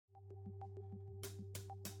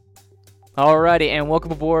Alrighty, and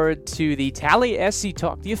welcome aboard to the Tallahassee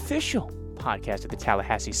Talk, the official podcast of the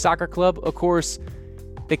Tallahassee Soccer Club. Of course,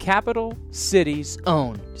 the capital city's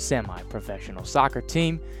own semi-professional soccer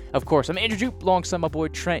team. Of course, I'm Andrew Jupe, alongside my boy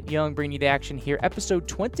Trent Young, bringing you the action here, episode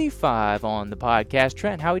 25 on the podcast.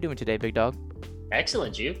 Trent, how are we doing today, big dog?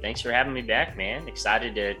 Excellent, Jupe. Thanks for having me back, man.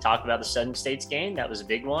 Excited to talk about the Southern States game. That was a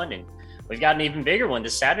big one, and we've got an even bigger one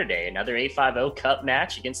this Saturday, another 850 Cup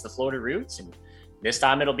match against the Florida Roots, and this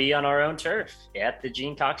time it'll be on our own turf at the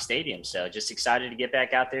Gene Cox Stadium. So just excited to get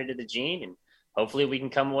back out there to the Gene, and hopefully we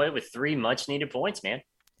can come away with 3 much-needed points, man.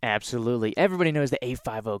 Absolutely. Everybody knows the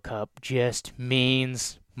 850 Cup just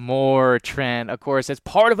means more, Trent. Of course, it's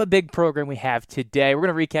part of a big program we have today. We're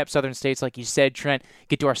going to recap Southern States, like you said, Trent,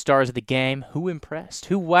 get to our stars of the game. Who impressed?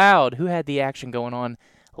 Who wowed? Who had the action going on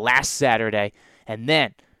last Saturday? And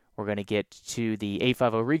then we're going to get to the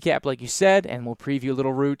 850 recap, like you said, and we'll preview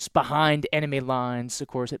Little Roots behind enemy lines. Of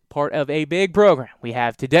course, it's part of a big program we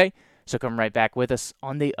have today. So come right back with us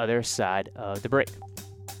on the other side of the break.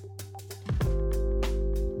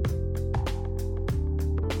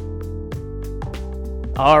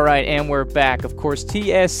 All right, and we're back. Of course,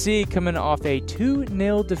 TSC coming off a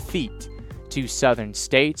 2-0 defeat to Southern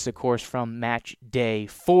States, of course, from match day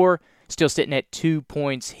 4. Still sitting at 2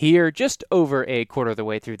 points here, just over a quarter of the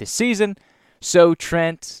way through the season. So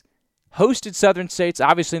Trent hosted Southern States,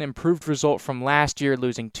 obviously an improved result from last year,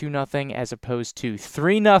 losing 2-0 as opposed to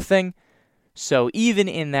 3-0. So even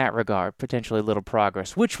in that regard, potentially a little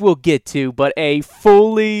progress, which we'll get to. But a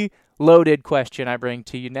fully loaded question I bring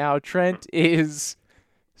to you now, Trent, is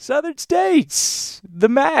Southern States, the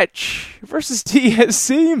match versus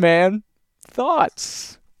TSC, man.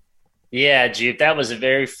 Thoughts? Yeah, Jupe, that was a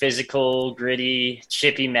very physical, gritty,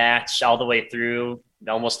 chippy match all the way through.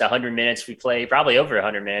 Almost 100 minutes we played, probably over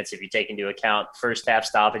 100 minutes if you take into account first half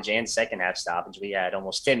stoppage and second half stoppage. We had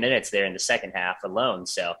almost 10 minutes there in the second half alone.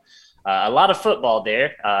 So a lot of football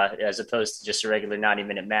there as opposed to just a regular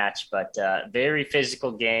 90-minute match. But very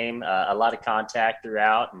physical game, a lot of contact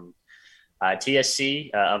throughout. And TSC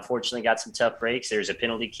unfortunately got some tough breaks. There's a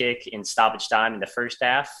penalty kick in stoppage time in the first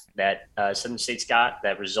half that Southern States got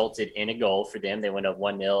that resulted in a goal for them. They went up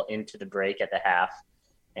 1-0 into the break at the half.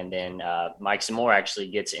 And then Mike Zamora actually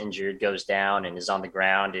gets injured, goes down, and is on the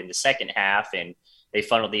ground in the second half. And they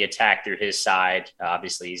funneled the attack through his side.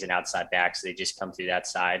 Obviously, he's an outside back, so they just come through that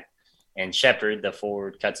side. And Shepard, the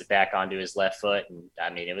forward, cuts it back onto his left foot. And, I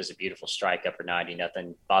mean, it was a beautiful strike upper 90.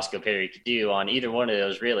 Nothing Bosco Perry could do on either one of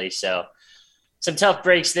those, really. So some tough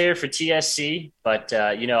breaks there for TSC. But,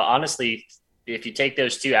 honestly, if you take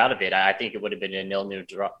those two out of it, I think it would have been a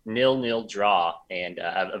nil-nil draw and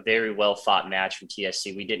a very well-fought match from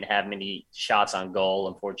TSC. We didn't have many shots on goal,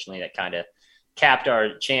 unfortunately, that kind of capped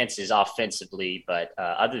our chances offensively. But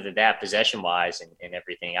other than that, possession-wise and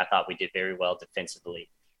everything, I thought we did very well defensively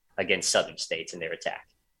against Southern States in their attack.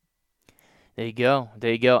 There you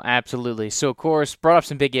go. Absolutely. So, of course, brought up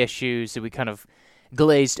some big issues that we kind of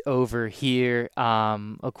glazed over here.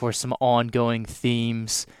 Of course, some ongoing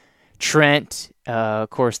themes. Trent, of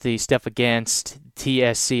course, the stuff against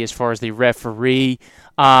TSC as far as the referee.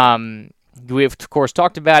 We've, of course,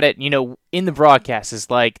 talked about it, in the broadcast.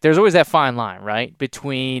 Is like there's always that fine line, right,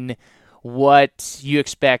 between what you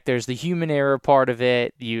expect. There's the human error part of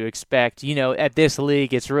it. You expect, at this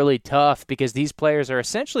league, it's really tough because these players are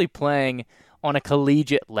essentially playing on a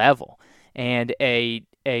collegiate level and a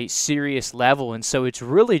serious level. And so it's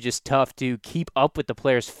really just tough to keep up with the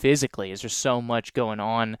players physically as there's so much going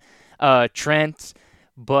on, Trent.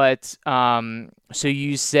 But so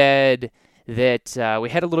you said that we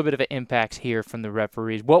had a little bit of an impact here from the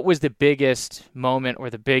referees. What was the biggest moment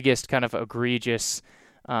or the biggest kind of egregious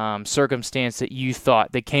circumstance that you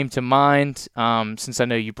thought that came to mind, since I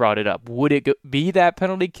know you brought it up? Would it be that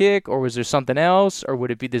penalty kick, or was there something else, or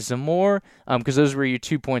would it be the Zamora? Because those were your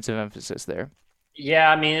 2 points of emphasis there.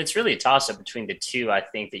 Yeah, I mean, it's really a toss-up between the two, I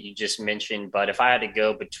think, that you just mentioned. But if I had to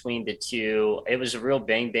go between the two, it was a real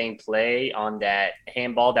bang-bang play on that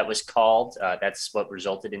handball that was called. That's what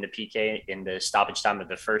resulted in the PK in the stoppage time of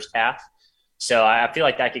the first half. So I feel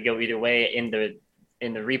like that could go either way.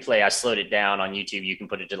 In the replay, I slowed it down on YouTube. You can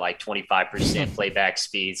put it to like 25% playback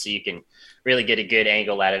speed, so you can really get a good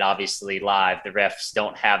angle at it. Obviously, live, the refs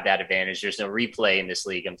don't have that advantage. There's no replay in this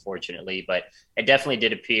league, unfortunately, but it definitely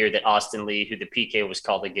did appear that Austin Lee, who the PK was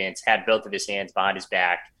called against, had both of his hands behind his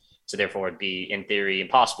back. So therefore, it'd be, in theory,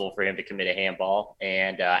 impossible for him to commit a handball.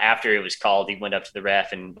 And after it was called, he went up to the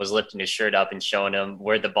ref and was lifting his shirt up and showing him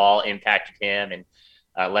where the ball impacted him, and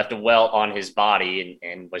left a welt on his body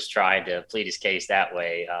and was trying to plead his case that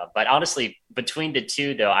way. But honestly, between the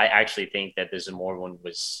two, though, I actually think that the Zamora one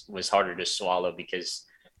was harder to swallow because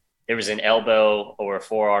there was an elbow or a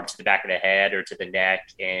forearm to the back of the head or to the neck,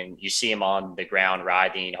 and you see him on the ground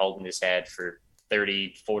writhing, holding his head for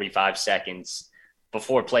 30, 45 seconds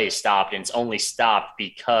before play is stopped. And it's only stopped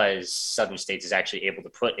because Southern States is actually able to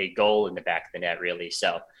put a goal in the back of the net, really.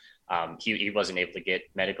 So he wasn't able to get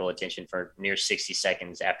medical attention for near 60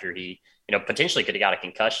 seconds after he, potentially could have got a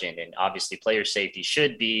concussion. And obviously player safety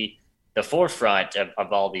should be the forefront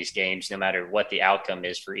of all these games, no matter what the outcome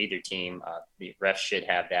is for either team. The refs should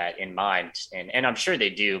have that in mind, and I'm sure they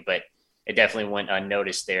do, but it definitely went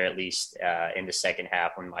unnoticed there, at least in the second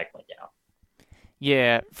half when Mike went down.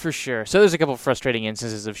 Yeah, for sure. So there's a couple of frustrating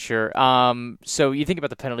instances of sure. So you think about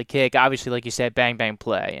the penalty kick, obviously, like you said, bang, bang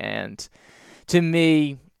play. And to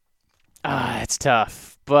me, it's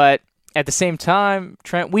tough. But at the same time,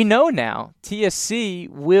 Trent, we know now TSC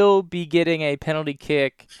will be getting a penalty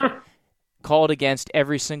kick called against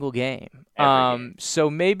every single game. So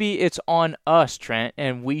maybe it's on us, Trent,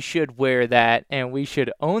 and we should wear that and we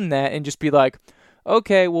should own that and just be like,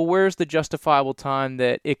 okay, well, where's the justifiable time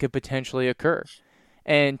that it could potentially occur?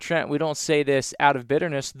 And Trent, we don't say this out of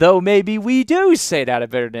bitterness, though maybe we do say it out of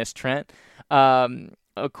bitterness, Trent.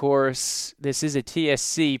 Of course, this is a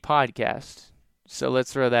TSC podcast, so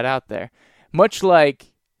let's throw that out there. Much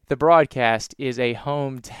like the broadcast is a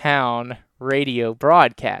hometown radio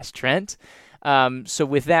broadcast, Trent. So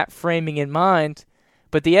with that framing in mind,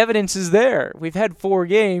 but the evidence is there. We've had 4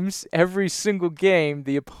 games. Every single game,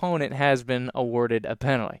 the opponent has been awarded a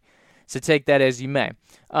penalty. So take that as you may.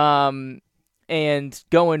 And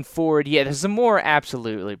going forward, yeah, the Zamora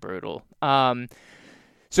absolutely brutal.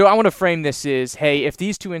 So I want to frame this as, hey, if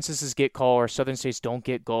these 2 instances get called or Southern States don't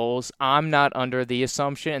get goals, I'm not under the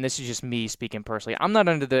assumption, and this is just me speaking personally, I'm not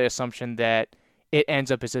under the assumption that it ends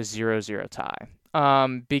up as a 0-0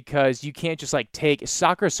 tie. Because you can't just take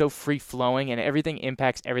soccer is so free flowing and everything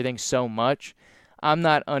impacts everything so much. I'm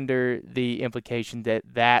not under the implication that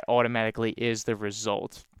that automatically is the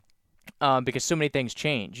result. Because so many things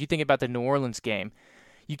change. You think about the New Orleans game.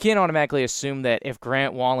 You can't automatically assume that if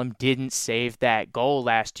Grant Wallum didn't save that goal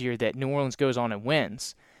last year that New Orleans goes on and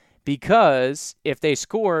wins. Because if they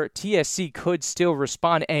score, TSC could still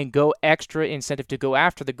respond and go extra incentive to go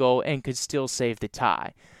after the goal and could still save the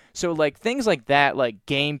tie. So things like that, like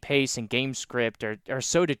game pace and game script are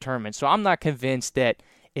so determined. So I'm not convinced that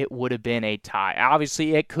it would have been a tie.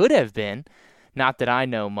 Obviously, it could have been. Not that I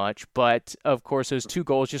know much, but of course those 2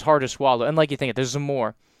 goals just hard to swallow. And like you think, there's some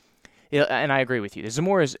more. And I agree with you. The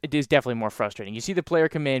Zamora is definitely more frustrating. You see the player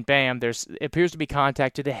come in, bam, it appears to be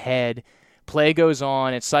contact to the head. Play goes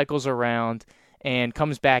on, it cycles around, and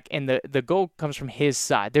comes back, and the goal comes from his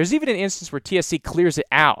side. There's even an instance where TSC clears it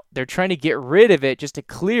out. They're trying to get rid of it just to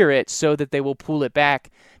clear it so that they will pull it back,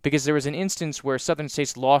 because there was an instance where Southern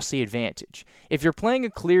States lost the advantage. If you're playing a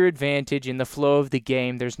clear advantage in the flow of the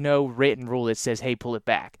game, there's no written rule that says, hey, pull it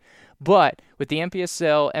back. But with the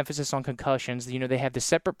MPSL emphasis on concussions, they have the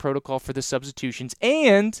separate protocol for the substitutions,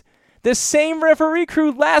 and the same referee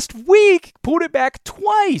crew last week pulled it back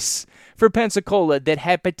twice for Pensacola that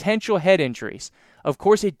had potential head injuries. Of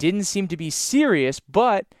course, it didn't seem to be serious,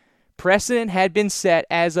 but precedent had been set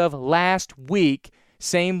as of last week.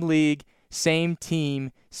 Same league, same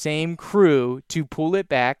team, same crew to pull it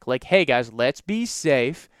back. Like, hey guys, let's be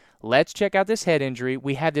safe. Let's check out this head injury.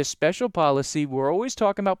 We have this special policy. We're always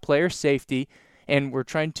talking about player safety, and we're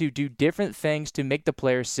trying to do different things to make the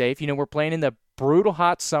players safe. We're playing in the brutal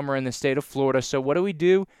hot summer in the state of Florida, so what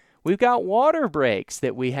do? We've got water breaks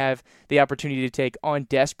that we have the opportunity to take on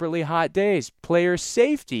desperately hot days. Player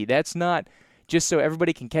safety. That's not just so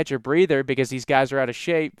everybody can catch a breather because these guys are out of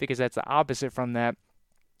shape, because that's the opposite from that.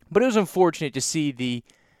 But it was unfortunate to see the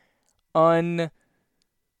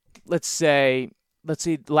let's say,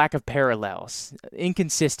 lack of parallels.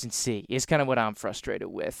 Inconsistency is kind of what I'm frustrated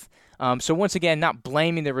with. So once again, not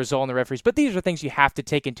blaming the result on the referees, but these are things you have to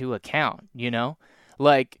take into account,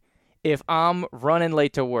 Like, if I'm running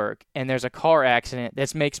late to work and there's a car accident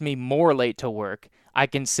that makes me more late to work, I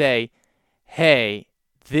can say, hey,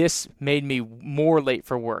 this made me more late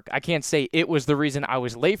for work. I can't say it was the reason I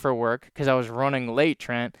was late for work because I was running late,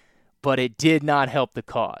 Trent, but it did not help the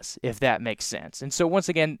cause, if that makes sense. And so once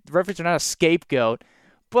again, the referees are not a scapegoat,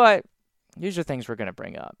 but these are things we're going to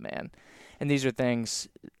bring up, man. And these are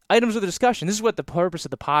items of the discussion. This is what the purpose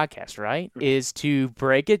of the podcast, right? Is to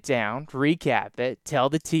break it down, recap it, tell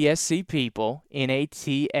the TSC people in a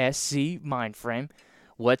TSC mind frame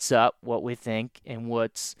what's up, what we think, and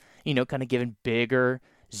what's, kind of giving bigger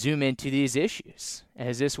zoom into these issues.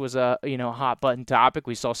 As this was a, hot button topic,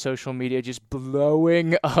 we saw social media just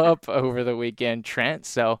blowing up over the weekend, Trent.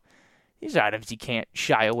 So these are items you can't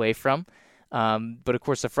shy away from. But of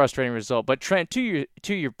course, a frustrating result. But Trent, to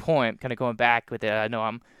your point, kind of going back with it, I know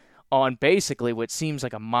I'm on basically what seems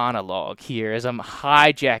like a monologue here as I'm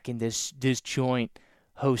hijacking this joint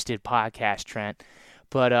hosted podcast, Trent.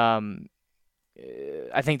 But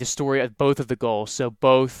I think the story of both of the goals, so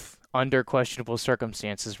both under questionable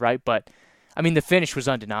circumstances, right? But I mean, the finish was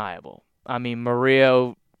undeniable. I mean,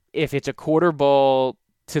 Murillo, if it's a quarter ball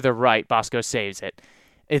to the right, Bosco saves it.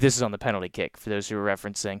 This is on the penalty kick for those who are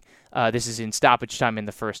referencing. This is in stoppage time in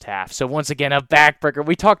the first half. So once again, a backbreaker.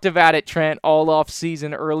 We talked about it, Trent, all off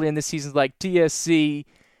season, early in the season, like TSC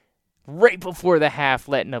right before the half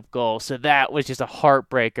letting up goals. So that was just a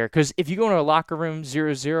heartbreaker. Because if you go into a locker room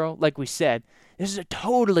 0-0, like we said, this is a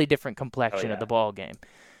totally different Oh complexion of yeah. the ball game.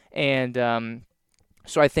 And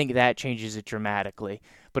so I think that changes it dramatically.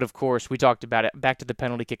 But of course, we talked about it. Back to the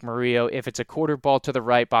penalty kick, Murillo. If it's a quarter ball to the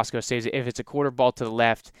right, Bosco saves it. If it's a quarter ball to the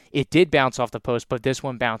left, it did bounce off the post, but this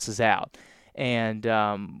one bounces out. And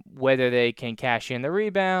whether they can cash in the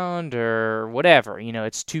rebound or whatever,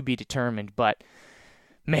 it's to be determined. But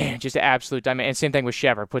man, just an absolute diamond. And same thing with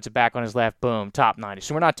Shepard. Puts it back on his left. Boom, top 90.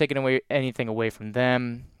 So we're not taking away anything away from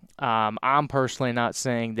them. I'm personally not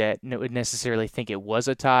saying that would necessarily think it was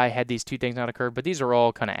a tie had these two things not occurred, but these are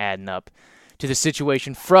all kind of adding up to the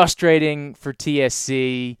situation. Frustrating for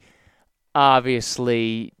TSC,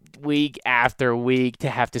 obviously, week after week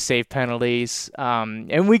to have to save penalties.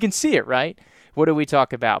 And we can see it, right? What do we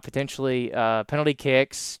talk about? Potentially penalty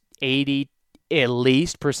kicks, 80 at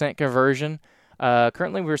least percent conversion.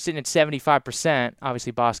 Currently, we're sitting at 75%.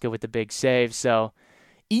 Obviously, Bosco with the big save. So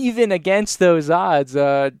even against those odds,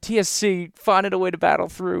 TSC finding a way to battle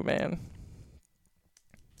through, man.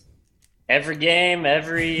 Every game,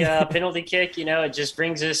 every penalty kick, it just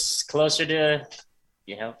brings us closer to,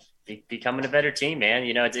 becoming a better team, man.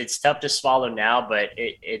 It's tough to swallow now, but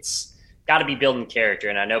it's got to be building character.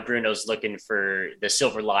 And I know Bruno's looking for the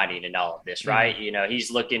silver lining in all of this, right? Mm-hmm. He's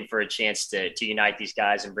looking for a chance to unite these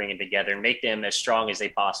guys and bring them together and make them as strong as they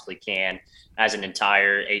possibly can as an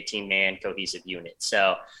entire 18-man cohesive unit.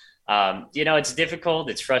 So, it's difficult,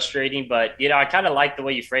 it's frustrating, but I kind of like the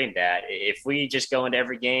way you framed that. If we just go into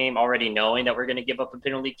every game already knowing that we're going to give up a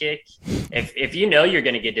penalty kick, if you're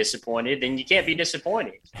going to get disappointed, then you can't be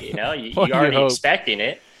disappointed. Well, You're you already hope. expecting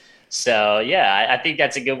it. So yeah, I think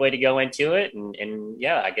that's a good way to go into it. And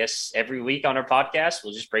yeah, I guess every week on our podcast,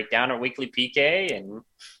 we'll just break down our weekly PK and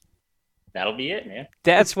that'll be it, man.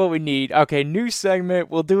 That's what we need. Okay, new segment.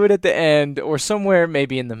 We'll do it at the end or somewhere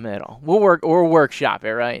maybe in the middle. We'll workshop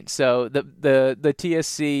it, right? So the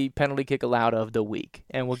TSC penalty kick allowed of the week,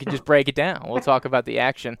 and we can just break it down. We'll talk about the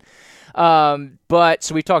action. But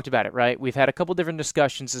so we talked about it, right? We've had a couple different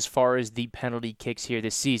discussions as far as the penalty kicks here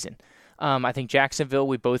this season. I think Jacksonville,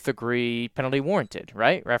 we both agree, penalty warranted,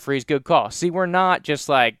 right? Referee's good call. See, we're not just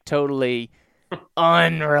like totally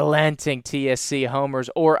unrelenting TSC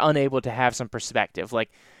homers or unable to have some perspective.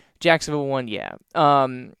 Like Jacksonville won, yeah.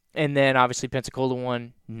 And then obviously Pensacola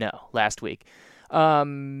won, no, last week.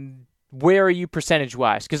 Where are you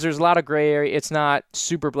percentage-wise? Because there's a lot of gray area. It's not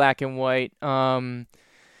super black and white.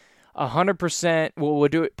 100%, we'll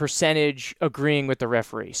do it percentage agreeing with the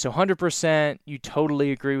referee. So 100%, you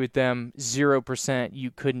totally agree with them. 0%, you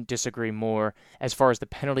couldn't disagree more. As far as the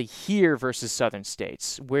penalty here versus Southern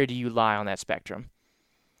States, where do you lie on that spectrum?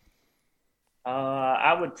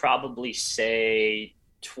 I would probably say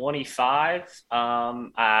 25.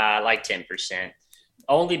 I like 10%.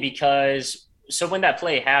 Only because, so when that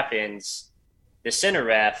play happens, the center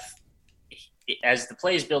ref, as the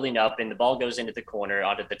play is building up and the ball goes into the corner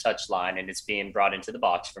onto the touch line and it's being brought into the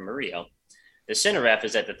box from Murillo, the center ref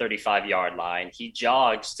is at the 35-yard line. He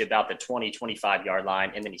jogs to about the 25-yard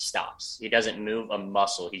line, and then he stops. He doesn't move a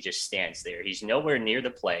muscle. He just stands there. He's nowhere near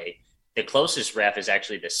the play. The closest ref is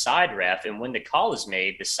actually the side ref, and when the call is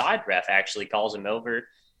made, the side ref actually calls him over,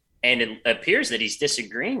 and it appears that he's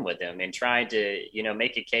disagreeing with him and trying to,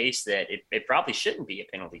 make a case that it probably shouldn't be a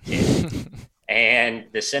penalty kick. And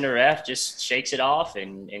the center ref just shakes it off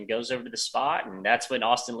and goes over to the spot. And that's when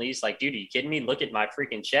Austin Lee's like, dude, are you kidding me? Look at my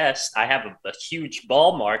freaking chest. I have a huge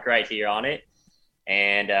ball mark right here on it.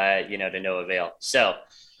 And, to no avail. So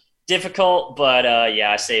difficult, but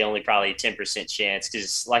yeah, I say only probably 10% chance.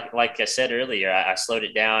 Because like I said earlier, I slowed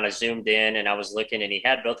it down. I zoomed in and I was looking and he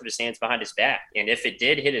had both of his hands behind his back. And if it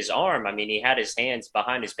did hit his arm, I mean, he had his hands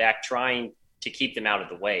behind his back trying to keep them out of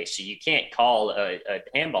the way. So you can't call a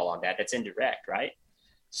handball on that. That's indirect, right?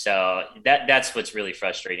 So that's what's really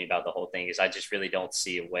frustrating about the whole thing is I just really don't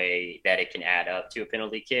see a way that it can add up to a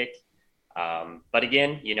penalty kick. But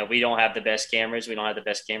again, we don't have the best cameras. We don't have the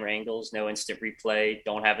best camera angles, no instant replay,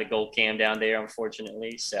 don't have a gold cam down there,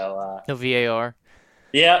 unfortunately. So No VAR.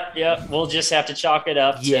 Yeah. We'll just have to chalk it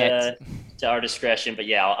up Yet. to our discretion. But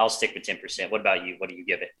yeah, I'll stick with 10%. What about you? What do you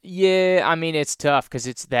give it? Yeah, I mean it's tough because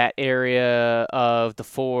it's that area of the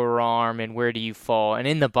forearm and where do you fall? And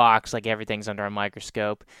in the box, like everything's under a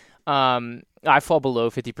microscope. I fall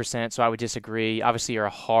below 50%, so I would disagree. Obviously, you're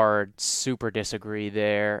a hard, super disagree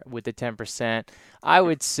there with the 10%. I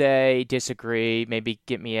would say disagree. Maybe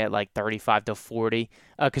get me at like 35 to 40.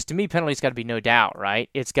 Because to me, penalty's got to be no doubt, right?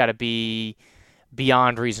 It's got to be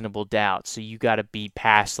beyond reasonable doubt. So you got to be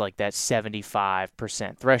past like that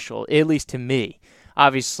 75% threshold, at least to me.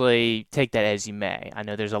 Obviously, take that as you may. I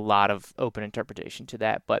know there's a lot of open interpretation to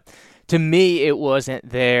that, but to me, it wasn't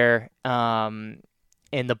there.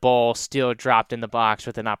 And the ball still dropped in the box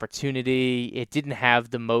with an opportunity. It didn't have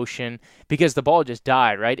the motion because the ball just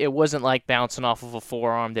died, right? It wasn't like bouncing off of a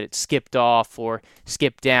forearm that it skipped off or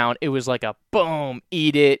skipped down. It was like a boom,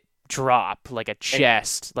 eat it, drop, like a And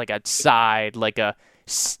chest, like a side, like a,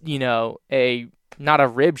 a, not a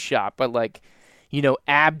rib shot, but like,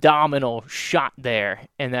 abdominal shot there.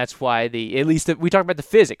 And that's why at least we talk about the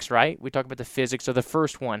physics, right? We talk about the physics of the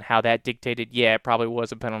first one, how that dictated, yeah, it probably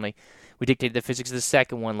was a penalty. We dictated the physics of the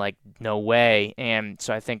second one, like, no way. And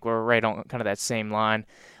so I think we're right on kind of that same line.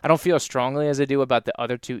 I don't feel as strongly as I do about the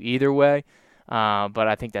other two either way, but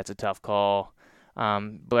I think that's a tough call.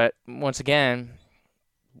 But once again,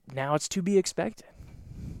 now it's to be expected.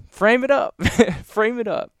 Frame it up. Frame it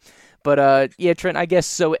up. But yeah, Trent, I guess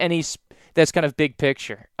so. That's kind of big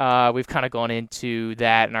picture. We've kind of gone into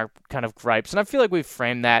that and our kind of gripes, and I feel like we've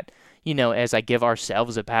framed that. As I give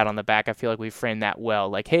ourselves a pat on the back, I feel like we've framed that well.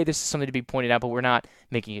 Like, hey, this is something to be pointed out, but we're not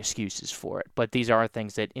making excuses for it. But these are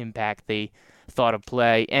things that impact the thought of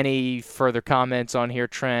play. Any further comments on here,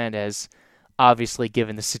 Trent? As obviously,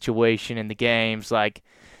 given the situation in the games, like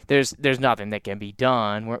there's nothing that can be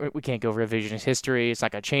done. We can't go revisionist history. It's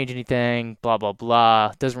not going to change anything. Blah blah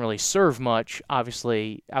blah. Doesn't really serve much.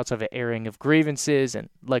 Obviously, outside of an airing of grievances and,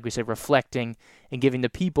 like we said, reflecting and giving the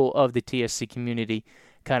people of the TSC community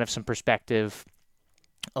kind of some perspective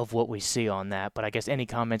of what we see on that. But I guess any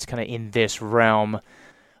comments kind of in this realm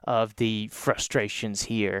of the frustrations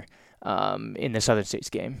here in the Southern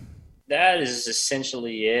States game. that is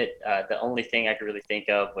essentially it. The only thing I could really think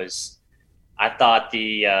of was I thought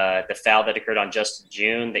the foul that occurred on Justin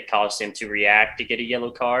June that caused him to react to get a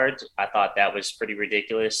yellow card. I thought that was pretty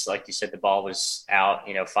ridiculous. Like you said, the ball was out,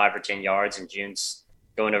 5 or 10 yards, and June's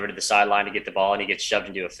going over to the sideline to get the ball, and he gets shoved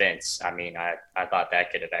into a fence. I mean, I thought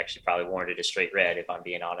that could have actually probably warranted a straight red, if I'm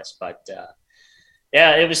being honest. But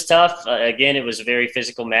yeah, it was tough. Again, it was a very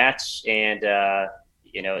physical match, and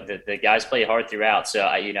the guys play hard throughout. So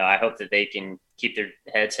I hope that they can keep their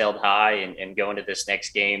heads held high and go into this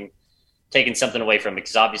next game taking something away from it,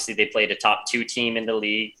 because obviously they played a top two team in the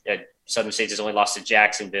league. Southern States has only lost to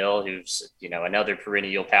Jacksonville, who's another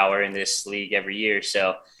perennial power in this league every year.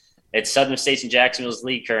 So it's Southern States and Jacksonville's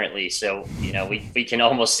league currently. So we can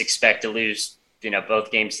almost expect to lose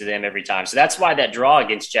both games to them every time. So that's why that draw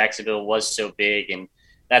against Jacksonville was so big, and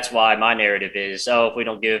that's why my narrative is, if we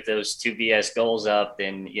don't give those two BS goals up,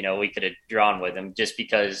 then we could have drawn with them, just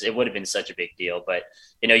because it would have been such a big deal. But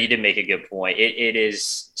you did make a good point. It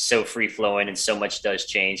is so free flowing, and so much does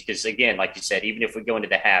change. Because again, like you said, even if we go into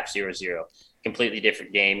the half 0-0, completely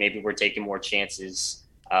different game. Maybe we're taking more chances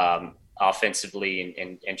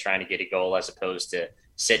offensively and trying to get a goal, as opposed to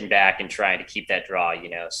sitting back and trying to keep that draw.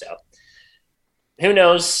 So who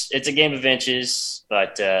knows? It's a game of inches,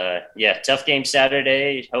 but yeah, tough game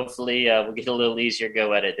Saturday. Hopefully, we'll get a little easier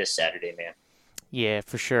go at it this Saturday, man. Yeah,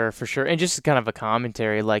 for sure, for sure. And just kind of a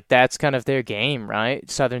commentary, like that's kind of their game,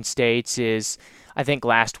 right? Southern States is, I think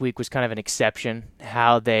last week was kind of an exception,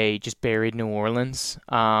 how they just buried New Orleans.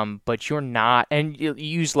 But you're not, and you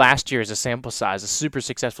use last year as a sample size, a super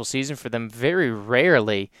successful season for them. Very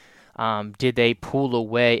rarely did they pull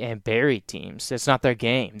away and bury teams. It's not their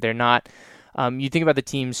game. They're not. You think about the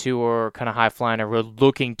teams who are kind of high flying or were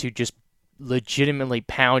looking to just legitimately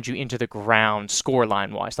pound you into the ground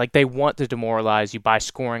scoreline wise. Like they want to demoralize you by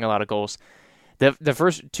scoring a lot of goals. The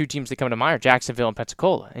first two teams that come to mind are Jacksonville and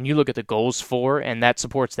Pensacola. And you look at the goals for, and that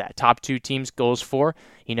supports that. Top two teams, goals for,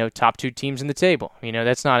 top two teams in the table.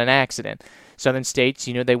 That's not an accident. Southern States,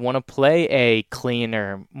 they want to play a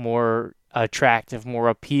cleaner, more attractive, more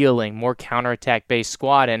appealing, more counterattack based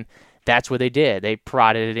squad. And that's what they did. They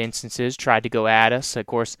prodded at instances, tried to go at us, of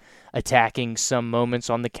course, attacking some moments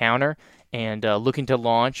on the counter and looking to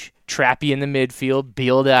launch, trap you in the midfield,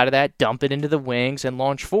 build out of that, dump it into the wings, and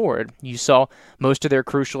launch forward. You saw most of their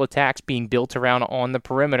crucial attacks being built around on the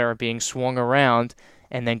perimeter, being swung around,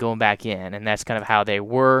 and then going back in. And that's kind of how they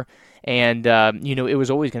were. And, it was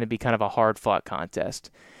always going to be kind of a hard-fought contest.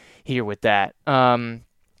 here with that.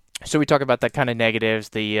 So we talk about the kind of negatives,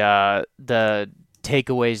 the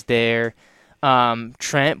takeaways there,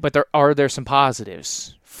 Trent. But there some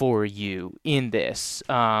positives for you in this.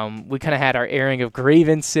 We kind of had our airing of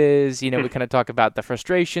grievances. We kind of talk about the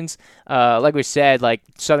frustrations. Like we said, like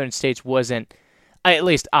Southern States wasn't. At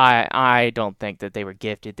least I don't think that they were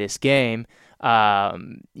gifted this game.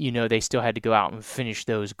 They still had to go out and finish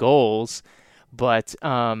those goals. But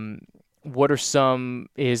what are some?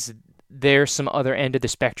 Is there some other end of the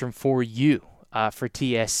spectrum for you for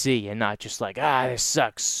TSC, and not just like this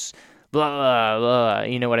sucks, blah blah blah.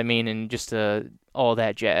 You know what I mean? And just all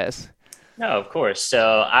that jazz. No, of course.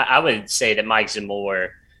 So I would say that Mike Zamore,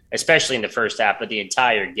 especially in the first half of the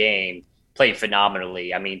entire game, played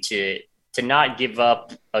phenomenally. I mean, to not give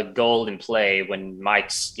up a goal in play when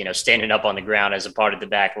Mike's standing up on the ground as a part of the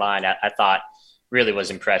back line, I thought really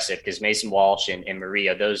was impressive, because Mason Walsh and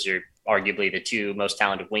Maria, those are arguably the two most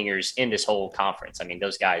talented wingers in this whole conference. I mean,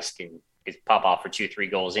 those guys can pop off for 2-3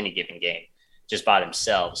 goals any given game just by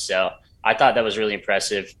themselves. So I thought that was really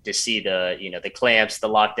impressive to see the clamps, the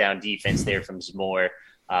lockdown defense there from Zamore.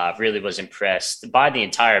 Really was impressed by the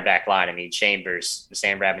entire back line. I mean, Chambers,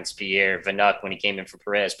 Sam Rabbins, Pierre, Vanuk when he came in for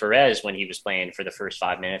Perez when he was playing for the first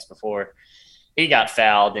 5 minutes before he got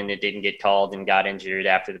fouled and it didn't get called and got injured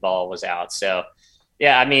after the ball was out. So,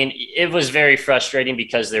 yeah, I mean, it was very frustrating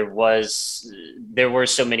because there were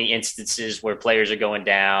so many instances where players are going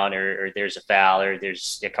down, or there's a foul, or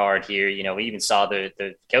there's a card here. We even saw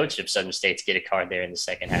the coach of Southern States get a card there in the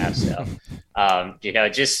second half. So,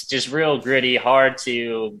 just real gritty, hard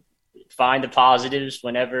to find the positives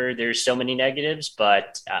whenever there's so many negatives.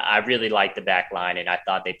 But I really liked the back line, and I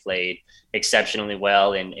thought they played exceptionally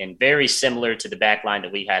well, and very similar to the back line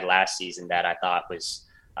that we had last season, that I thought was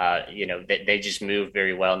they just moved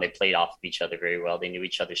very well, and they played off of each other very well. They knew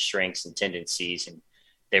each other's strengths and tendencies, and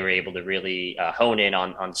they were able to really hone in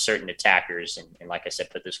on certain attackers. And like I said,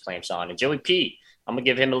 put those clamps on. And Joey P, I'm going to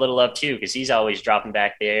give him a little love too, because he's always dropping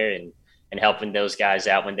back there and helping those guys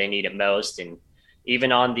out when they need it most. And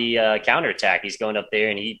even on the counterattack, he's going up there,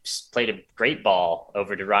 and he played a great ball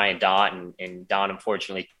over to Ryan Don. And Don,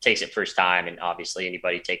 unfortunately, takes it first time. And obviously,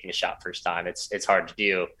 anybody taking a shot first time, it's hard to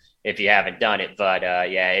do if you haven't done it. But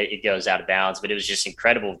it goes out of bounds. But it was just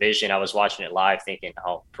incredible vision. I was watching it live thinking,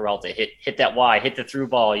 oh, Peralta hit that Y, hit the through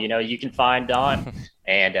ball. You can find Don.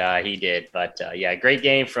 And he did. But great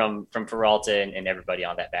game from Peralta and everybody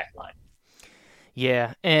on that back line.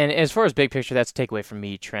 Yeah, and as far as big picture, that's the takeaway from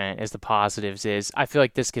me, Trent, as the positives is I feel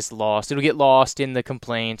like this gets lost. It'll get lost in the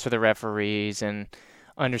complaints for the referees, and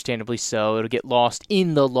understandably so. It'll get lost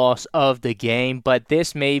in the loss of the game, but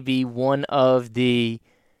this may be one of the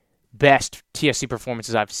best TSC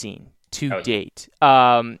performances I've seen to date.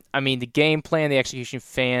 I mean, the game plan, the execution,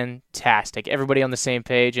 fantastic. Everybody on the same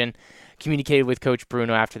page, and communicated with Coach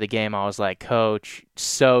Bruno after the game. I was like, Coach,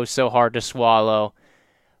 so hard to swallow.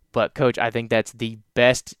 But, Coach, I think that's the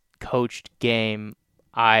best coached game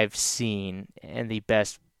I've seen and the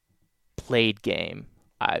best played game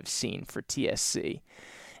I've seen for TSC.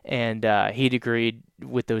 And he'd agreed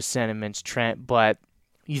with those sentiments, Trent. But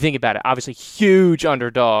you think about it, obviously huge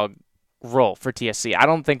underdog role for TSC. I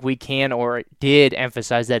don't think we can or did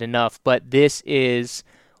emphasize that enough. But this is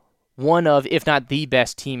one of, if not the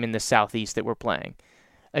best team in the Southeast that we're playing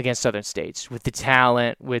against Southern States, with the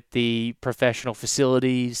talent, with the professional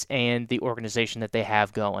facilities, and the organization that they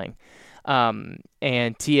have going. And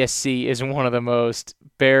TSC is one of the most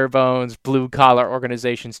bare-bones, blue-collar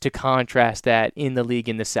organizations to contrast that in the league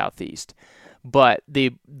in the Southeast. But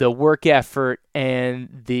the work effort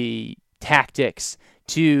and the tactics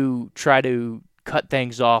to try to cut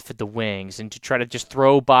things off at the wings and to try to just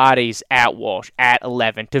throw bodies at Walsh at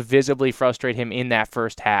 11 to visibly frustrate him in that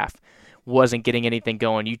first half wasn't getting anything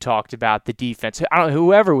going. You talked about the defense. I don't know,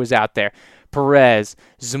 whoever was out there, Perez,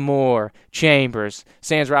 Zamore, Chambers,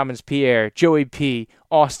 Sans Robbins, Pierre, Joey P,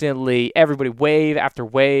 Austin Lee, everybody, wave after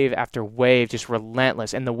wave after wave, just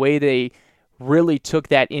relentless. And the way they really took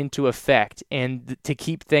that into effect and to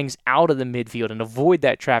keep things out of the midfield and avoid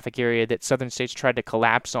that traffic area that Southern States tried to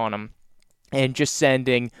collapse on them, and just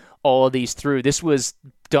sending all of these through. This was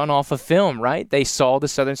done off of film, right? They saw the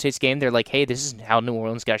Southern States game. They're like, hey, this is how New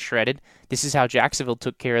Orleans got shredded. This is how Jacksonville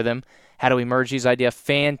took care of them. How do we merge these ideas?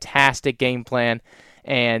 Fantastic game plan.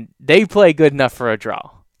 And they play good enough for a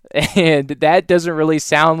draw. And that doesn't really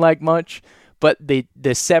sound like much, but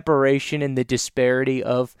the separation and the disparity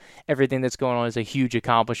of everything that's going on is a huge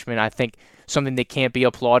accomplishment. I think something that can't be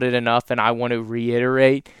applauded enough, and I want to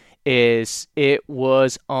reiterate, is it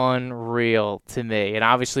was unreal to me. And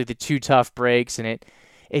obviously the two tough breaks, and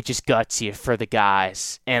it just guts you for the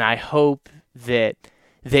guys. And I hope that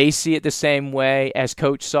they see it the same way as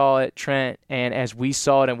Coach saw it, Trent, and as we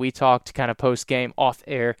saw it, and we talked kind of post-game off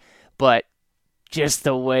air. But just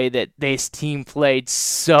the way that this team played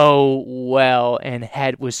so well and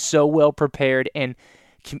was so well prepared and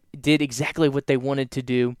did exactly what they wanted to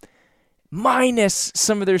do, minus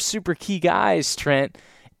some of their super key guys, Trent,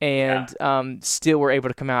 and still were able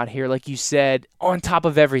to come out here, like you said, on top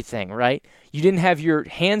of everything, right? You didn't have your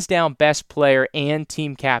hands-down best player and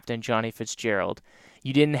team captain, Johnny Fitzgerald.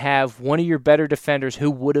 You didn't have one of your better defenders who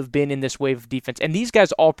would have been in this wave of defense. And these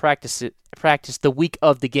guys all practiced the week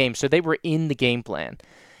of the game, so they were in the game plan.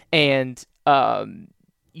 And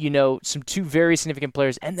some two very significant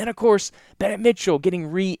players. And then, of course, Bennett Mitchell getting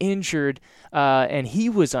re-injured, and he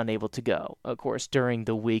was unable to go, of course, during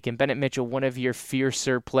the week. And Bennett Mitchell, one of your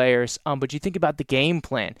fiercer players. But you think about the game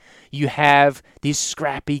plan. You have these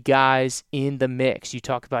scrappy guys in the mix. You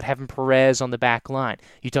talk about having Perez on the back line.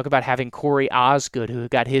 You talk about having Corey Osgood, who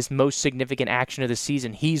got his most significant action of the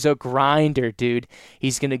season. He's a grinder, dude.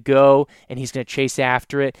 He's going to go, and he's going to chase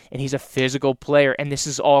after it, and he's a physical player. And this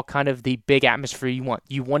is all kind of the big atmosphere you want.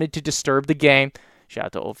 You wanted to disturb the game. Shout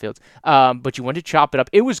out to Oldfields. But you wanted to chop it up.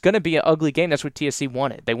 It was going to be an ugly game. That's what TSC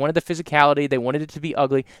wanted. They wanted the physicality. They wanted it to be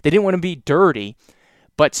ugly. They didn't want to be dirty.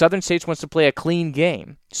 But Southern States wants to play a clean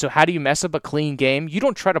game. So how do you mess up a clean game? You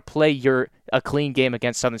don't try to play a clean game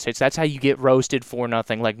against Southern States. That's how you get roasted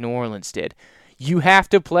 4-0 like New Orleans did. You have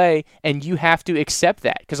to play, and you have to accept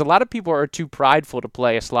that. Because a lot of people are too prideful to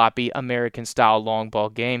play a sloppy American-style long ball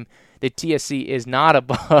game that TSC is not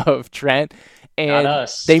above, Trent. And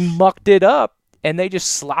they mucked it up, and they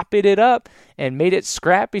just slopped it up and made it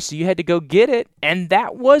scrappy, so you had to go get it, and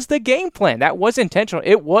that was the game plan. That was intentional.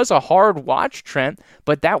 It was a hard watch, Trent,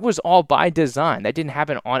 but that was all by design. That didn't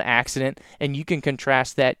happen on accident, and you can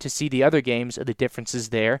contrast that to see the other games of the differences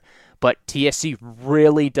there. But TSC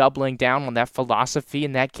really doubling down on that philosophy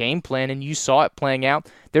and that game plan, and you saw it playing out.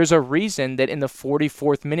 There's a reason that in the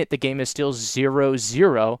 44th minute, the game is still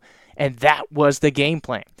 0-0, and that was the game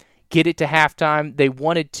plan. Get it to halftime. They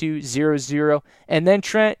wanted to 0-0. And then,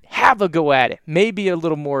 Trent, have a go at it. Maybe a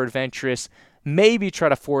little more adventurous. Maybe try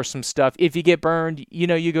to force some stuff. If you get burned,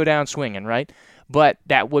 you go down swinging, right? But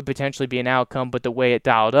that would potentially be an outcome. But the way it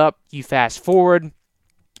dialed up, you fast forward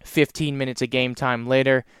 15 minutes of game time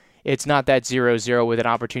later, it's not that 0-0 with an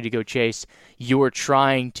opportunity to go chase. You're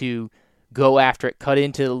trying to go after it, cut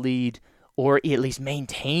into the lead, or at least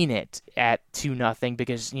maintain it at 2-0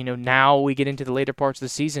 because, now we get into the later parts of the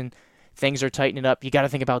season, things are tightening up. You got to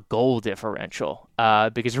think about goal differential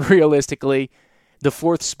because realistically, the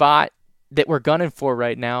fourth spot that we're gunning for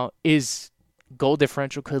right now is goal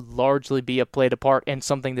differential could largely be a played apart and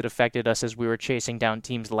something that affected us as we were chasing down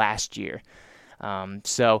teams last year.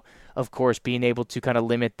 So, of course, being able to kind of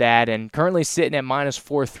limit that and currently sitting at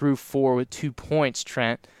 -4 through 4 with 2 points,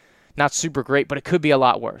 Trent, not super great, but it could be a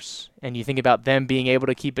lot worse. And you think about them being able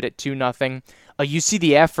to keep it at 2-0. You see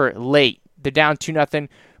the effort late. They're down 2-0.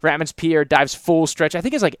 Ratmans-Pierre dives full stretch. I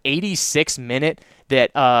think it's like 86th minute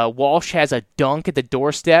that Walsh has a dunk at the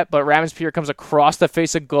doorstep, but Ratmans-Pierre comes across the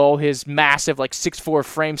face of goal, his massive 6'4"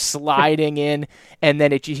 frame sliding in, and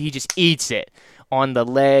then he just eats it on the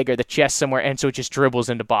leg or the chest somewhere, and so it just dribbles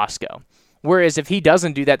into Bosco. Whereas if he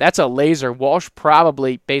doesn't do that, that's a laser. Walsh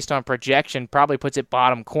probably, based on projection, probably puts it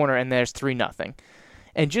bottom corner, and there's 3-0.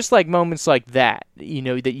 And just like moments like that, that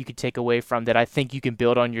you could take away from that, I think you can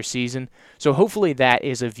build on your season. So hopefully that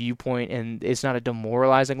is a viewpoint, and it's not a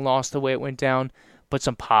demoralizing loss the way it went down, but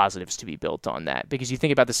some positives to be built on that. Because you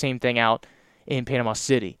think about the same thing out in Panama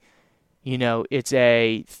City. It's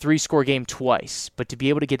a 3-score game twice, but to be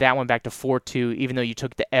able to get that one back to 4-2, even though you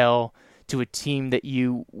took the L to a team that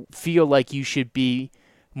you feel like you should be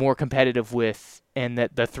more competitive with, and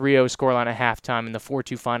that the 3-0 scoreline at halftime and the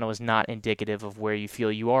 4-2 final is not indicative of where you feel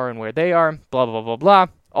you are and where they are, blah, blah, blah, blah.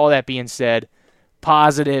 All that being said,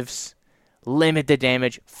 positives, limit the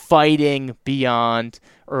damage, fighting beyond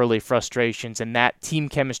early frustrations, and that team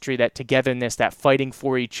chemistry, that togetherness, that fighting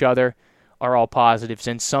for each other are all positives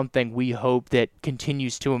and something we hope that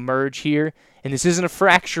continues to emerge here. And this isn't a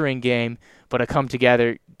fracturing game, but a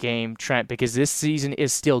come-together game, Trent, because this season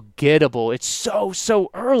is still gettable. It's so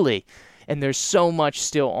early, and there's so much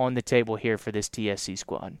still on the table here for this TSC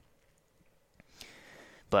squad.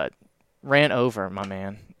 But ran over, my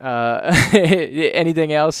man.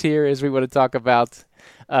 Anything else here as we want to talk about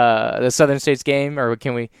the Southern States game, or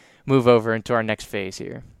can we move over into our next phase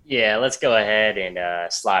here? Yeah, let's go ahead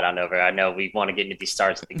and slide on over. I know we want to get into the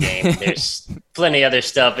starts of the game. There's plenty other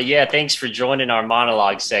stuff, but yeah, thanks for joining our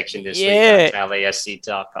monologue section this week on Yeah, Tally SC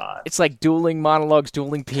Talk Pod. it's like dueling monologues,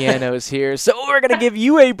 dueling pianos here. So we're gonna give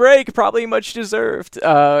you a break, probably much deserved.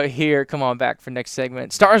 Here, come on back for next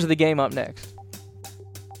segment. Stars of the game up next.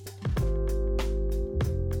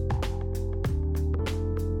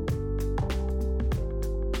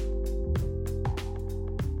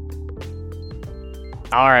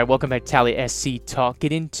 All right, welcome back to Tally SC Talk.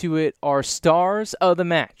 Get into it. Our stars of the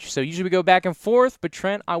match. So usually we go back and forth, but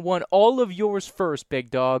Trent, I want all of yours first,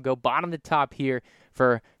 big dog. Go bottom to top here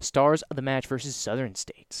for stars of the match versus Southern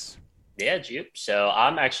States. Yeah, Jupe. So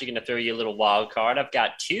I'm actually going to throw you a little wild card. I've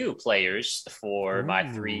got two players for my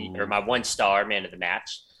one star man of the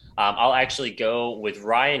match. I'll actually go with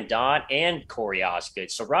Ryan Daunt and Corey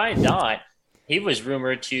Osgood. So Ryan Daunt, he was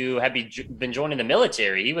rumored to have been joining the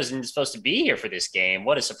military. He wasn't supposed to be here for this game.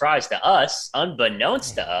 What a surprise to us,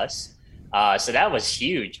 unbeknownst to us. So that was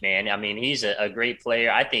huge, man. I mean, he's a great player.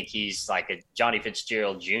 I think he's like a Johnny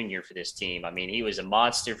Fitzgerald Jr. for this team. I mean, he was a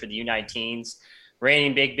monster for the U19s,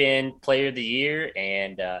 reigning Big Ben Player of the Year,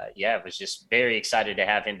 and yeah, was just very excited to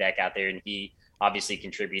have him back out there. And he obviously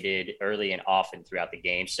contributed early and often throughout the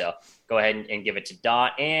game. So go ahead and give it to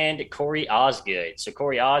Dot and Corey Osgood. So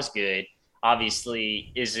Corey Osgood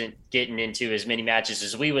obviously isn't getting into as many matches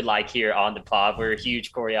as we would like here on the pod. We're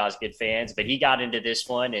huge Corey Osgood fans, but he got into this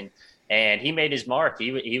one and he made his mark.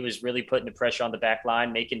 He was really putting the pressure on the back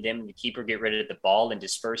line, making them the keeper get rid of the ball and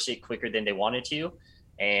disperse it quicker than they wanted to.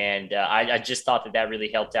 And I just thought that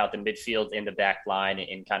really helped out the midfield in the back line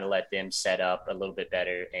and kind of let them set up a little bit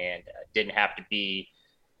better and didn't have to be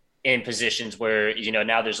in positions where,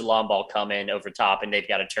 now there's a long ball coming over top and they've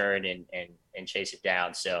got to turn and chase it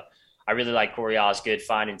down. So I really like Corey Osgood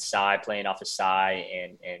finding Sai, playing off of Sai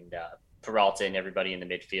and Peralta and everybody in the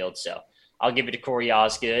midfield. So I'll give it to Corey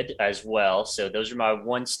Osgood as well. So those are my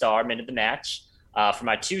 1-star men of the match. For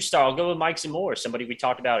my 2-star, I'll go with Mike Zamora, somebody we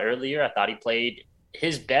talked about earlier. I thought he played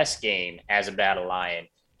his best game as a Battle Lion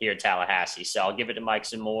here at Tallahassee. So I'll give it to Mike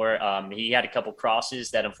Zamora. He had a couple crosses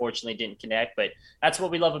that unfortunately didn't connect, but that's what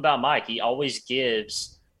we love about Mike. He always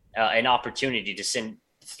gives an opportunity to send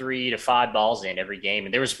 3 to 5 balls in every game.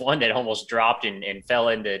 And there was one that almost dropped and fell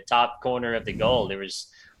in the top corner of the goal. There was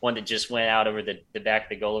one that just went out over the back of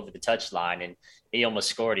the goal over the touch line, and he almost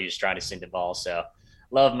scored. He was trying to send the ball. So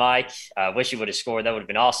love Mike. Wish he would have scored. That would have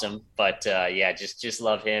been awesome. But yeah, just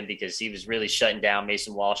love him because he was really shutting down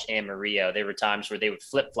Mason Walsh and Murillo. There were times where they would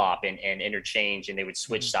flip flop and interchange, and they would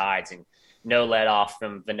switch sides, and no let off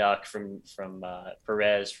from Vanuk, from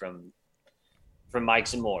Perez, from Mike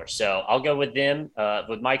Zamora. So I'll go with them,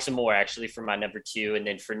 with Mike Zamora actually for my number 2, and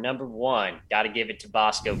then for number 1, got to give it to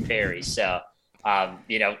Bosco Perry. So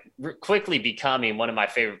quickly becoming one of my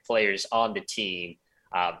favorite players on the team.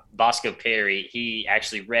 Bosco Perry, he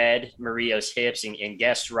actually read Murillo's hips and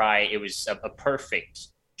guessed right. It was a perfect,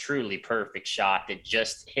 truly perfect shot that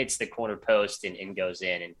just hits the corner post and goes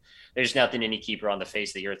in. And there's nothing any keeper on the face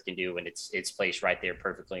of the earth can do when it's placed right there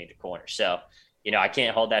perfectly in the corner. So, I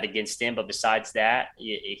can't hold that against him. But besides that,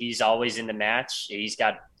 he's always in the match. He's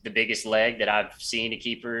got the biggest leg that I've seen a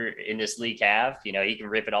keeper in this league have. He can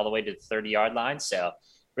rip it all the way to the 30-yard line. So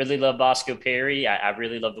really love Bosco Perry. I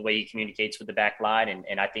really love the way he communicates with the back line,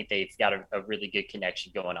 and I think they've got a really good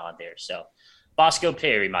connection going on there. So Bosco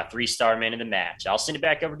Perry, my 3-star man of the match. I'll send it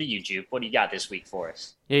back over to you, Jupe. What do you got this week for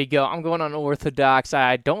us? There you go. I'm going on Orthodox.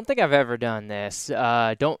 I don't think I've ever done this.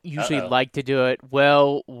 Don't usually like to do it.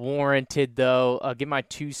 Well warranted, though. Give my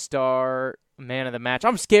 2-star man of the match.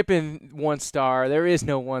 I'm skipping 1-star. There is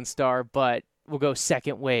no 1-star, but we'll go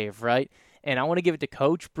second wave, right? And I want to give it to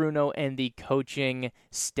Coach Bruno and the coaching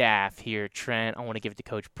staff here, Trent. I want to give it to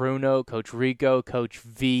Coach Bruno, Coach Rico, Coach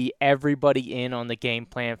V, everybody in on the game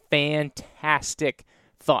plan. Fantastic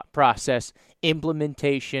thought process,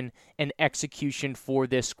 implementation, and execution for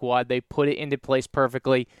this squad. They put it into place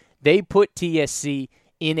perfectly. They put TSC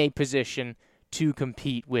in a position to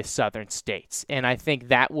compete with Southern States. And I think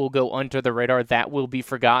that will go under the radar. That will be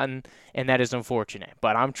forgotten, and that is unfortunate.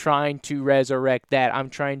 But I'm trying to resurrect that. I'm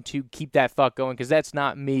trying to keep that thought going because that's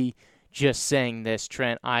not me just saying this,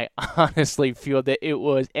 Trent. I honestly feel that it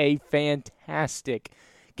was a fantastic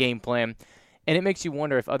game plan. And it makes you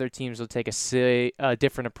wonder if other teams will take a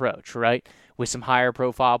different approach, right? With some higher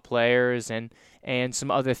profile players and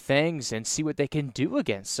some other things and see what they can do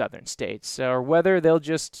against Southern States. Or whether they'll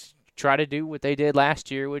just try to do what they did last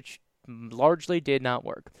year, which largely did not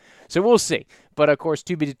work. So we'll see. But, of course,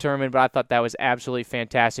 to be determined. But I thought that was absolutely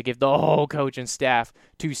fantastic. If the whole coaching staff,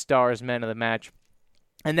 2 stars, men of the match.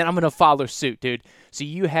 And then I'm going to follow suit, dude. So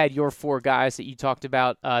you had your 4 guys that you talked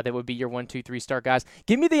about that would be your 1, 2, 3-star guys.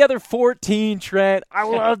 Give me the other 14, Trent. I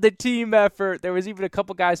love the team effort. There was even a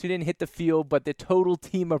couple guys who didn't hit the field, but the total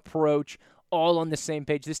team approach, all on the same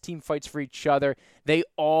page. This team fights for each other. They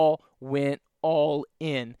all went all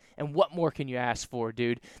in. And what more can you ask for,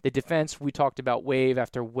 dude? The defense, we talked about wave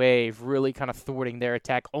after wave, really kind of thwarting their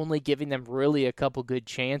attack, only giving them really a couple good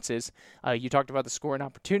chances. You talked about the scoring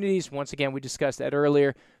opportunities. Once again, we discussed that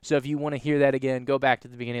earlier. So if you want to hear that again, go back to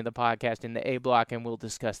the beginning of the podcast in the A block, and we'll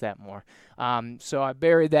discuss that more. So I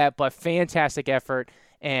buried that, but fantastic effort.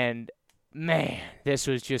 And man, this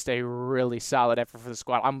was just a really solid effort for the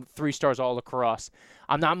squad. I'm 3 stars all across.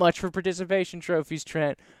 I'm not much for participation trophies,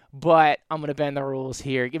 Trent, but I'm going to bend the rules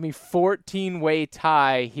here. Give me 14-way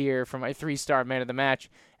tie here for my 3-star man of the match.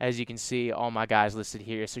 As you can see, all my guys listed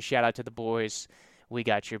here. So shout out to the boys. We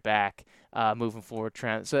got your back moving forward,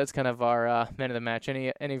 Trent. So that's kind of our man of the match.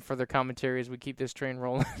 Any further commentary as we keep this train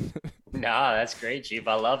rolling? No, that's great, Chief.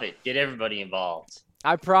 I love it. Get everybody involved.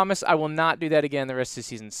 I promise I will not do that again the rest of the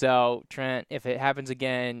season. So, Trent, if it happens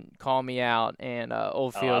again, call me out, and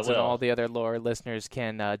Oldfields and all the other lower listeners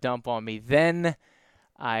can dump on me. Then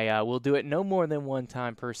I will do it no more than 1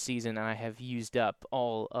 time per season, and I have used up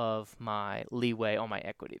all of my leeway on my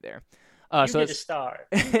equity there. So get a star.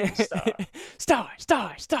 Star.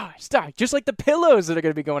 Just like the pillows that are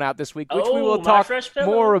going to be going out this week, which we will talk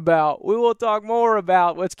more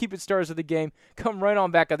about. Let's keep it stars of the game. Come right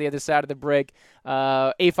on back on the other side of the break.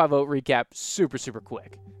 A5 recap, super, super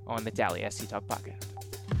quick on the Tally SC Talk podcast.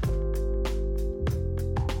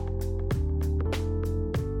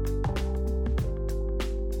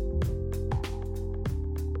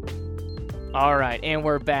 All right, and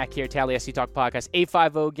we're back here, Tally SC Talk Podcast.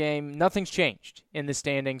 A5-0 game, nothing's changed in the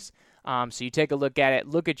standings. So you take a look at it.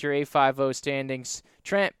 Look at your A5-0 standings.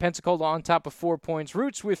 Trent, Pensacola on top of 4 points.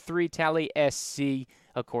 Roots with 3. Tally SC,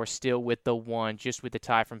 of course, still with the 1, just with the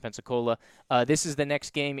tie from Pensacola. This is the next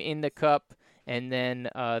game in the Cup. And then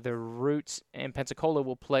the Roots and Pensacola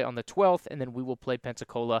will play on the 12th, and then we will play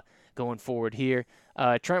Pensacola going forward here.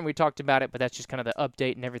 Trent, we talked about it, but that's just kind of the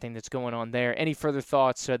update and everything that's going on there. Any further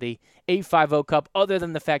thoughts on the A5-0 Cup, other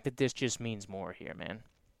than the fact that this just means more here, man?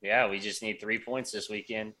 Yeah, we just need 3 points this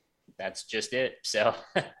weekend. That's just it. So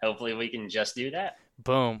hopefully we can just do that.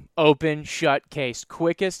 Boom. Open, shut case.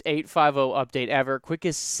 Quickest 850 update ever.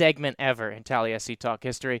 Quickest segment ever in Tally SC Talk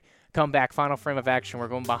history. Come back. Final frame of action. We're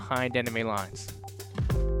going behind enemy lines.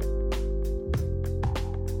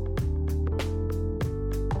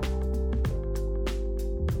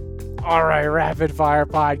 All right, Rapid Fire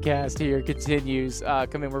Podcast here continues.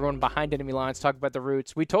 Come in. We're going behind enemy lines. Talk about the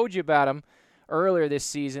Roots. We told you about them earlier this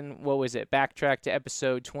season. What was it? Backtrack to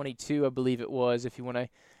episode 22, I believe it was, if you want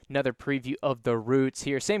another preview of the Roots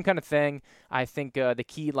here. Same kind of thing. I think the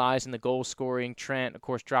key lies in the goal scoring. Trent, of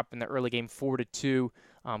course, dropped in the early game 4-2.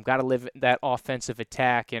 Got to live that offensive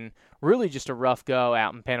attack, and really just a rough go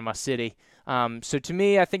out in Panama City. So to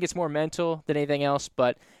me, I think it's more mental than anything else,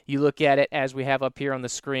 but you look at it as we have up here on the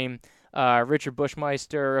screen. Richard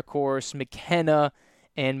Bushmeister, of course, McKenna,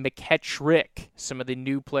 and McKettrick, some of the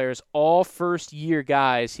new players, all first-year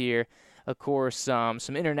guys here. Of course, some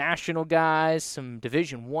international guys, some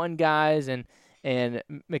Division I guys, and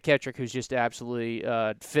McKettrick, who's just absolutely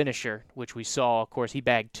finisher, which we saw. Of course, he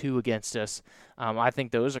bagged 2 against us. I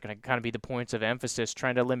think those are going to kind of be the points of emphasis,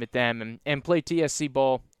 trying to limit them and play TSC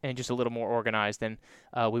ball and just a little more organized than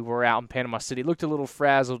we were out in Panama City. Looked a little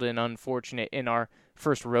frazzled and unfortunate in our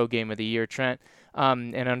first road game of the year, Trent.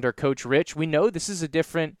 And under Coach Rich, we know this is a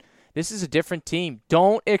different team.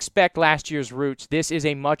 Don't expect last year's Roots. This is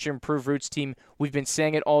a much improved Roots team. We've been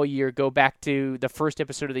saying it all year. Go back to the first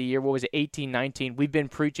episode of the year. What was it, 18-19? We've been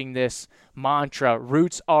preaching this mantra.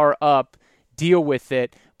 Roots are up. Deal with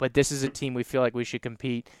it. But this is a team we feel like we should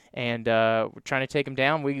compete. And we're trying to take them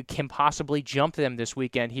down. We can possibly jump them this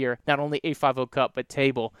weekend here. Not only A5-0 Cup, but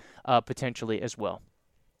table potentially as well.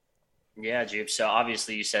 Yeah, Jupe. So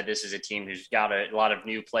obviously you said this is a team who's got a lot of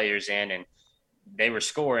new players in, and they were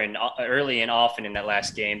scoring early and often in that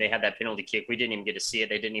last game. They had that penalty kick. We didn't even get to see it.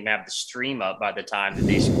 They didn't even have the stream up by the time that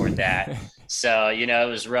they scored that. So, it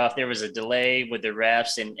was rough. There was a delay with the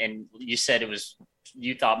refs, and you said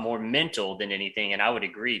you thought more mental than anything, and I would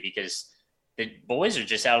agree, because the boys are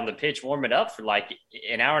just out on the pitch warming up for like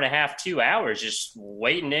an hour and a half, 2 hours, just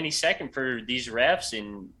waiting any second for these refs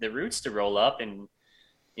and the Roots to roll up, and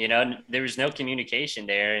there was no communication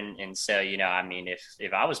there. And so,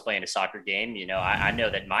 if I was playing a soccer game, I know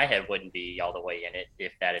that my head wouldn't be all the way in it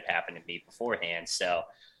if that had happened to me beforehand. So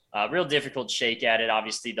real difficult shake at it.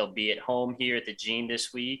 Obviously, they'll be at home here at the Gene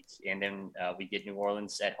this week, and then we get New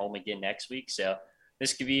Orleans at home again next week. So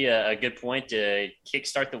this could be a good point to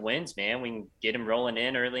kickstart the wins, man. We can get them rolling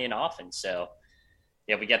in early and often. So,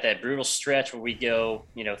 yeah, we got that brutal stretch where we go,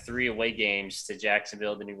 3 away games to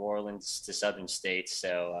Jacksonville, to New Orleans, to Southern States.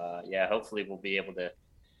 So, yeah, hopefully we'll be able to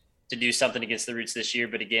do something against the Roots this year.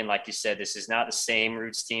 But again, like you said, this is not the same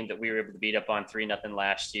Roots team that we were able to beat up on 3-0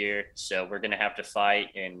 last year. So we're going to have to fight,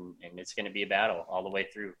 and it's going to be a battle all the way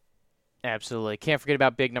through. Absolutely. Can't forget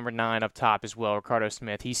about big number 9 up top as well, Ricardo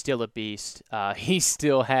Smith. He's still a beast. He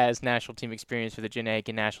still has national team experience for the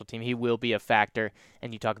Jamaican national team. He will be a factor.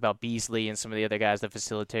 And you talk about Beasley and some of the other guys, the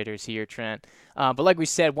facilitators here, Trent. But like we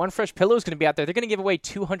said, One Fresh Pillow is going to be out there. They're going to give away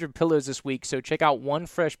 200 pillows this week. So check out One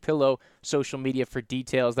Fresh Pillow social media for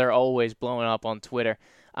details. They're always blowing up on Twitter.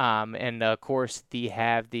 And, of course, they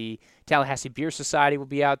have the Tallahassee Beer Society will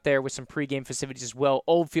be out there with some pregame festivities as well.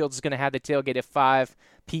 Old Fields is going to have the tailgate at 5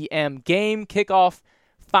 p.m. Game kickoff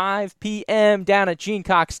 5 p.m. down at Gene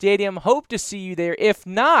Cox Stadium. Hope to see you there. If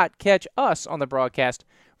not, catch us on the broadcast.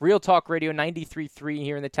 Real Talk Radio 93.3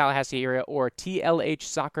 here in the Tallahassee area or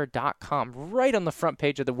tlhsoccer.com. Right on the front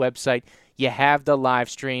page of the website, you have the live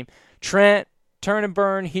stream. Trent, turn and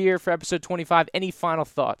burn here for episode 25. Any final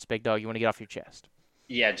thoughts, Big Dog, you want to get off your chest?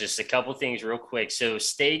 Yeah, just a couple things real quick. So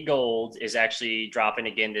Stay Gold is actually dropping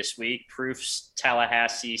again this week. Proof's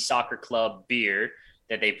Tallahassee Soccer Club beer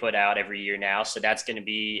that they put out every year now. So that's going to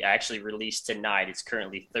be actually released tonight. It's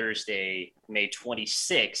currently Thursday, May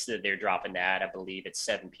 26th that they're dropping that. I believe it's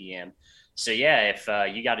 7 p.m. So yeah, if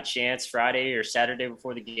you got a chance Friday or Saturday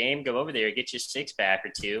before the game, go over there, get you a 6-pack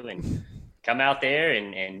or 2 and come out there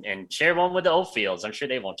and share one with the Old Fields. I'm sure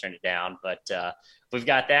they won't turn it down, but we've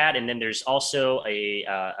got that. And then there's also a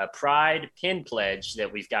Pride pin pledge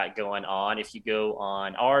that we've got going on. If you go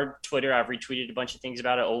on our Twitter, I've retweeted a bunch of things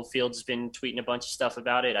about it. Old Fields has been tweeting a bunch of stuff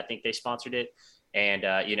about it. I think they sponsored it. And,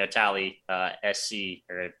 Tally SC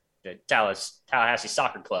or the Tallahassee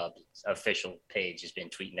Soccer Club official page has been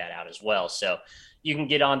tweeting that out as well. So you can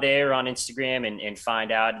get on there on Instagram and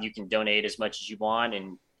find out. You can donate as much as you want.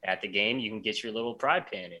 And at the game, you can get your little Pride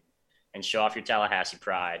pin and show off your Tallahassee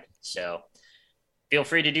pride. So feel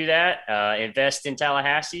free to do that. Invest in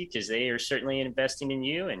Tallahassee because they are certainly investing in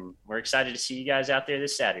you, and we're excited to see you guys out there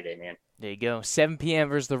this Saturday, man. There you go. 7 p.m.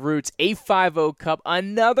 versus the Roots, A50 Cup,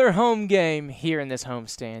 another home game here in this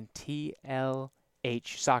homestand.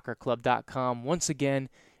 TLHsoccerclub.com. Once again,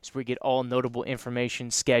 is where you get all notable information,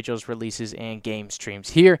 schedules, releases, and game streams.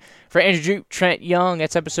 Here for Andrew Jupe, Trent Young,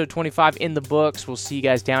 that's episode 25 in the books. We'll see you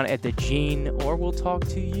guys down at the Gene, or we'll talk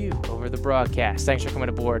to you over the broadcast. Thanks for coming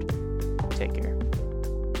aboard. Take care.